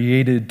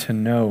created to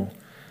know,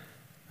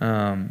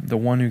 the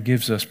one who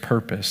gives us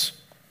purpose.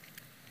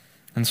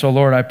 And so,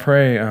 Lord, I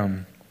pray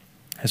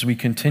as we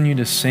continue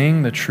to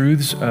sing the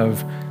truths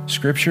of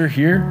Scripture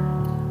here,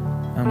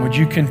 would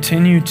you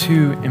continue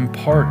to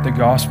impart the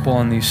gospel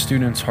on these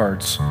students'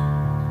 hearts?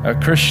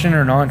 Christian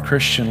or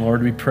non-Christian,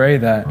 Lord, we pray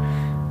that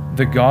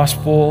the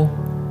gospel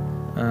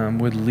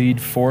would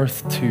lead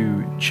forth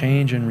to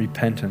change and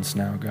repentance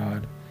now,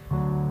 God.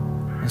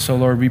 And so,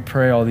 Lord, we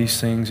pray all these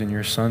things in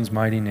your Son's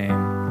mighty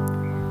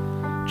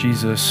name.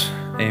 Jesus,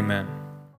 amen.